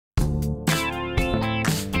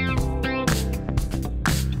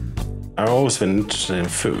I've always been interested in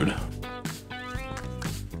food.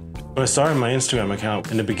 When I started my Instagram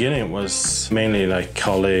account, in the beginning it was mainly like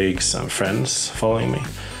colleagues and friends following me.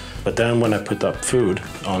 But then when I put up food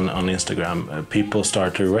on Instagram, people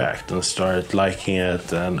started to react and started liking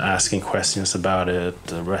it and asking questions about it,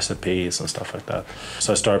 recipes and stuff like that.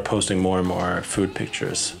 So I started posting more and more food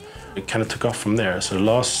pictures. It kind of took off from there. So the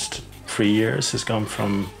last 3 years has gone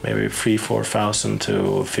from maybe 3,000–4,000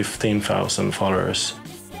 to 15,000 followers.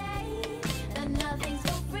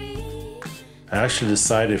 I actually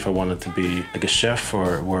decided if I wanted to be like a chef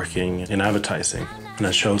or working in advertising. And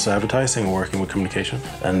I chose advertising, working with communication.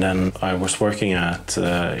 And then I was working at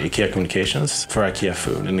IKEA Communications for IKEA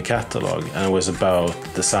Food in the catalog, and it was about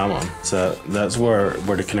the salmon. So that's where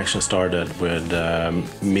the connection started with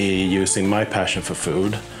me using my passion for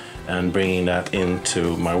food and bringing that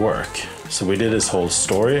into my work. So we did this whole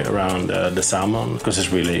story around the salmon because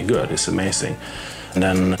it's really good, it's amazing. And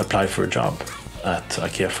then applied for a job at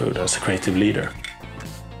IKEA Food as a creative leader.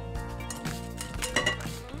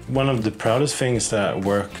 One of the proudest things that I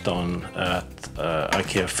worked on at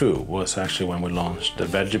IKEA Food was actually when we launched the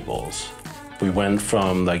veggie bowls. We went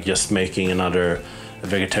from like just making another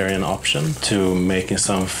vegetarian option to making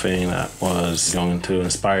something that was going to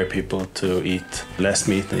inspire people to eat less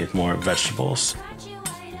meat and eat more vegetables.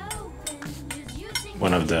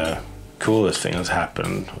 One of the coolest things that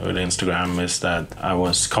happened with Instagram is that I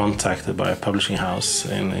was contacted by a publishing house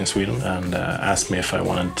in Sweden and asked me if I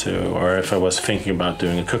wanted to, or if I was thinking about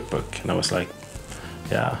doing a cookbook. And I was like,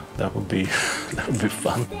 yeah, that would be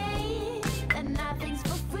fun.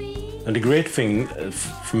 And the great thing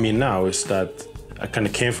for me now is that I kind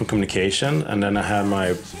of came from communication, and then I had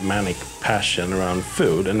my manic passion around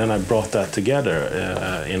food, and then I brought that together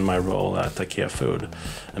in my role at IKEA Food.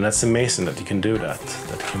 And that's amazing that you can do that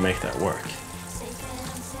you can make that work.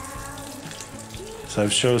 So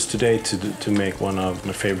I've chose today to make one of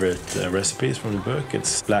my favorite recipes from the book.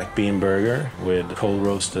 It's black bean burger with cold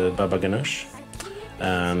roasted baba ganoush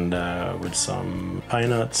and with some pine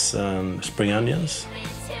nuts and spring onions.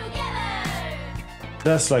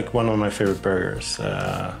 That's like one of my favorite burgers,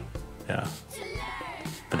 yeah,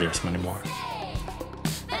 but there's many more.